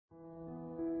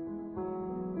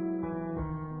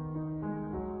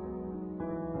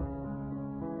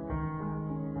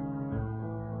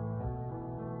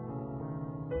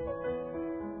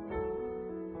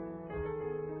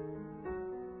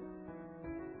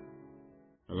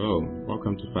Hello,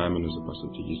 welcome to 5 Minutes of Apostle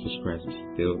to Jesus Christ is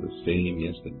still the same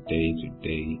yesterday,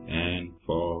 today, and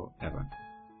forever.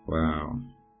 Wow.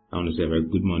 I want to say a very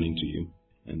good morning to you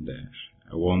and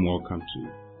a warm welcome to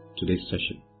today's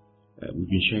session. We've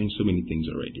been sharing so many things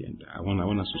already, and I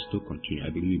want us to still continue. I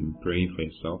believe you've been praying for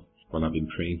yourself while I've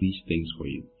been praying these things for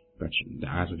you, that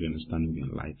the eyes of your understanding will be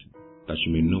enlightened, that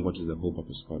you may know what is the hope of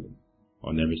His calling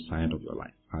on every side of your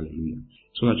life. Hallelujah.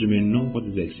 So that you may know what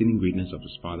is the exceeding greatness of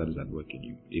His power that is at work in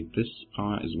you. If this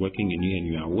power is working in you and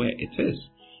you are aware, it is.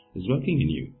 It's working in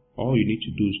you. All you need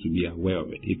to do is to be aware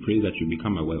of it. He prays that you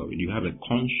become aware of it. You have a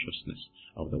consciousness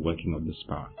of the working of this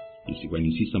power. You see, when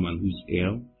you see someone who's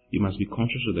ill, you must be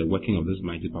conscious of the working of this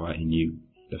mighty power in you.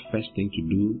 The first thing to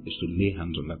do is to lay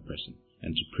hands on that person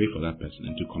and to pray for that person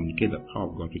and to communicate the power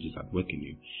of God which is at work in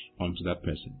you onto that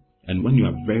person. And when you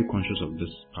are very conscious of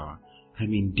this power,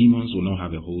 demons will not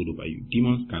have a hold over you.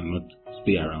 Demons cannot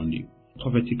stay around you.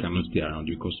 Poverty cannot stay around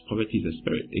you because poverty is a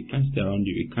spirit. It can't stay around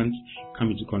you. It can't come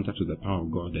into contact with the power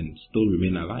of God and still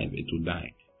remain alive. It will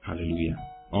die. Hallelujah.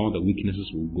 All the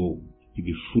weaknesses will go. You'll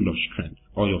be full of strength.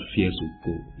 All your fears will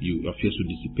go. Your fears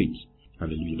will dissipate.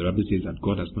 Hallelujah. The Bible says that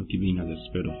God has not given us a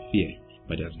spirit of fear,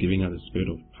 but He has given us a spirit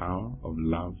of power, of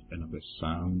love, and of a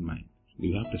sound mind.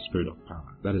 We have the spirit of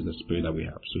power. That is the spirit that we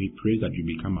have. So He prays that you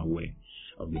become aware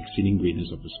of the exceeding greatness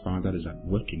of His power that is at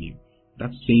work in you. That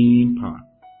same power,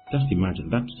 just imagine,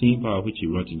 that same power which He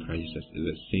wrought in Christ Jesus is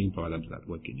the same power that is at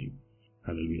work in you.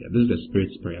 Hallelujah. This is the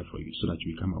Spirit's prayer for you, so that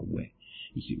you become aware.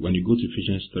 You see, when you go to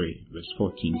Ephesians 3, verse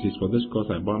 14, it says, "For this cause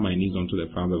I bow my knees unto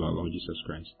the Father of our Lord Jesus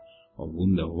Christ, of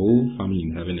whom the whole family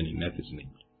in heaven and in earth is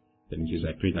named." Then it says,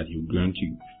 "I pray that He will grant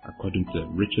you, according to the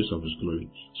riches of His glory,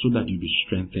 so that you be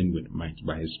strengthened with might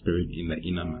by His Spirit in the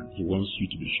inner man." He wants you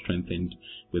to be strengthened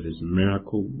with His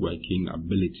miracle working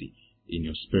ability in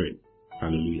your spirit.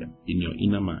 Hallelujah. In your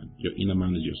inner man. Your inner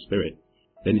man is your spirit.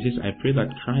 Then it says, "I pray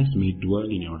that Christ may dwell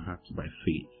in your hearts by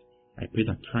faith." I pray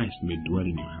that Christ may dwell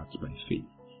in your hearts by faith.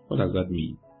 What does that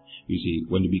mean? You see,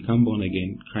 when you become born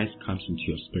again, Christ comes into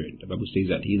your spirit. The Bible says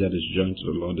that he that is joined to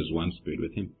the Lord is one spirit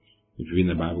with Him. If you read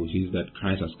the Bible, it says that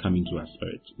Christ has come into our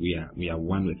spirit. We are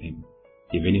one with Him.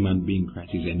 If any man be in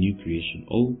Christ, he is a new creation.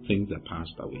 All things are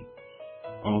passed away.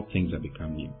 All things are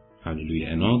become new. Hallelujah.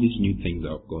 And all these new things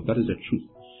are of God. That is the truth.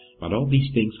 But all these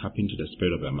things happen to the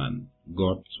spirit of a man.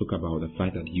 God spoke about the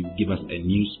fact that He will give us a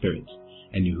new spirit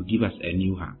and He will give us a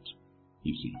new heart.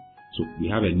 You see. So we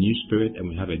have a new spirit and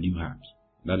we have a new heart.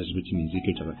 That is written in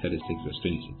Ezekiel chapter 36, verse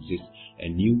 26. It says, "A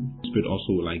new spirit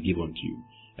also will I give unto you,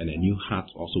 and a new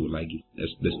heart also will I give.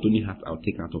 The stony heart I'll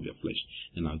take out of your flesh,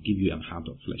 and I'll give you a heart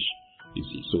of flesh." You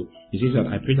see. So He says that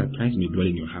I pray that Christ may dwell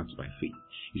in your hearts by faith.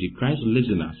 You see, Christ lives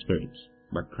in our spirits,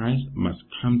 but Christ must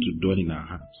come to dwell in our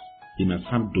hearts. He must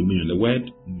have dominion. The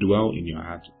word "dwell in your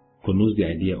heart" connotes the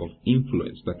idea of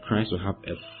influence, that Christ will have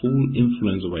a full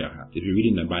influence over your heart. If you read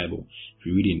in the Bible, if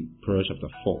you read in Proverbs chapter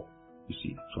 4, you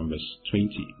see, from verse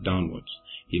 20 downwards,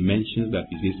 he mentions that,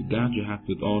 he says, "Guard your heart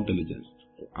with all diligence,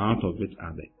 for out of it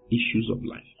are the issues of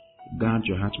life." Guard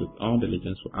your heart with all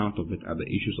diligence, for out of it are the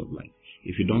issues of life.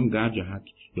 If you don't guard your heart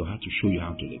will show you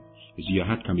how to live. You see, your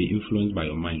heart can be influenced by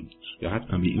your mind. Your heart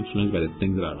can be influenced by the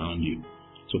things that are around you.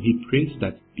 So he prays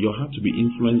that your heart to be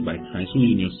influenced by Christ, who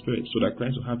is in your spirit, so that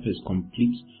Christ will have His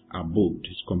complete abode,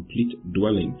 His complete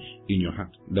dwelling in your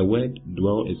heart. The word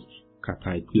 "dwell" is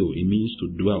kataikio. It means to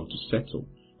dwell, to settle,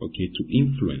 to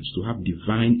influence, to have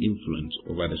divine influence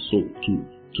over the soul,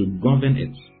 to govern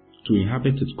it, to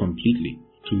inhabit it completely,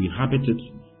 to inhabit it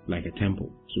like a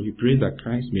temple. So he prays that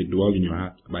Christ may dwell in your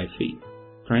heart by faith.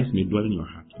 Christ may dwell in your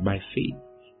heart by faith.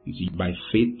 You see, by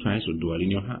faith Christ will dwell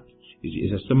in your heart.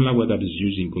 It's a similar word that is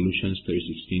used in Colossians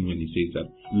 3:16 when he says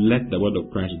that, "Let the word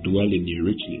of Christ dwell in you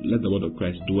richly." Let the word of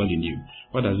Christ dwell in you.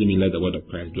 What does it mean, let the word of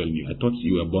Christ dwell in you? I thought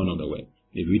you were born of the word.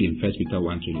 If you read in 1 Peter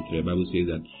 1:23, the Bible says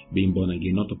that being born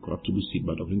again, not of corruptible seed,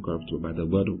 but of incorruptible, by the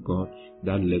word of God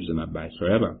that lives and abides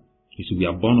forever. You see, we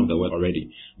are born of the word already.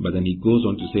 But then he goes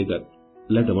on to say that,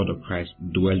 let the word of Christ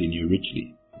dwell in you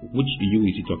richly. Which you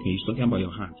is he talking? He's talking about your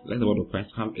heart. Let the word of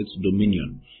Christ have its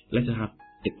dominion. Let it have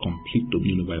a complete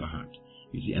dominion over your heart.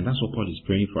 You see, and that's what Paul is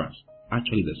praying for us.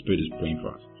 Actually, the Spirit is praying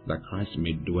for us, that Christ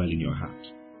may dwell in your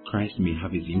heart. Christ may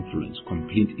have His influence,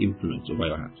 complete influence over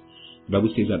your heart. The Bible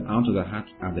says that out of the heart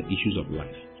are the issues of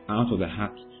life. Out of the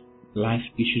heart, life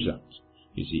issues out.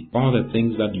 You see, all the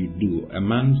things that you do, a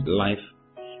man's life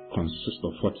consists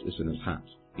of what is in his heart.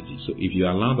 You see, so if you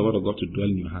allow the word of God to dwell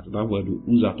in your heart, that word will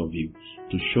ooze out of you,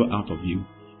 to show out of you,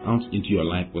 out into your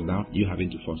life without you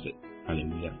having to force it.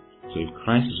 Hallelujah. So if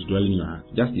Christ is dwelling in your heart,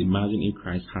 just imagine if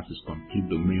Christ has His complete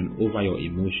dominion over your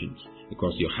emotions,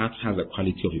 because your heart has a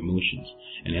quality of emotions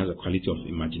and it has a quality of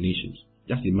imaginations.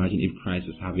 Just imagine if Christ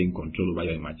is having control over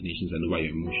your imaginations and over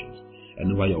your emotions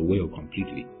and over your will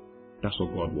completely. That's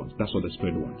what God wants. That's what the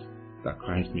Spirit wants. That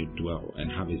Christ may dwell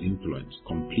and have his influence,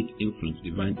 complete influence,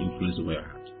 divine influence over your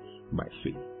heart by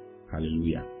faith.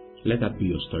 Hallelujah. Let that be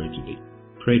your story today.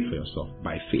 Pray it for yourself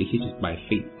by faith. It is by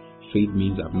faith. Faith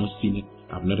means I've not seen it,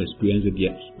 I've not experienced it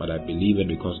yet, but I believe it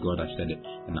because God has said it.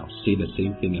 And I'll say the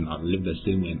same thing and I'll live the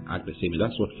same way and act the same way.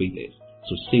 That's what faith is.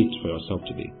 So say it for yourself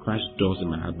today. Christ dwells in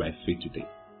my heart by faith today.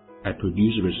 I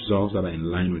produce results that are in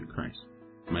line with Christ.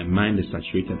 My mind is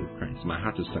saturated with Christ. My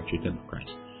heart is saturated with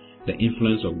Christ. The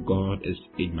influence of God is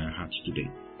in my heart today.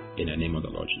 In the name of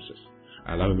the Lord Jesus.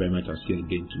 I love you very much. I'll see you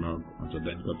again tomorrow. Until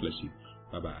then, God bless you.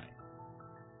 Bye-bye.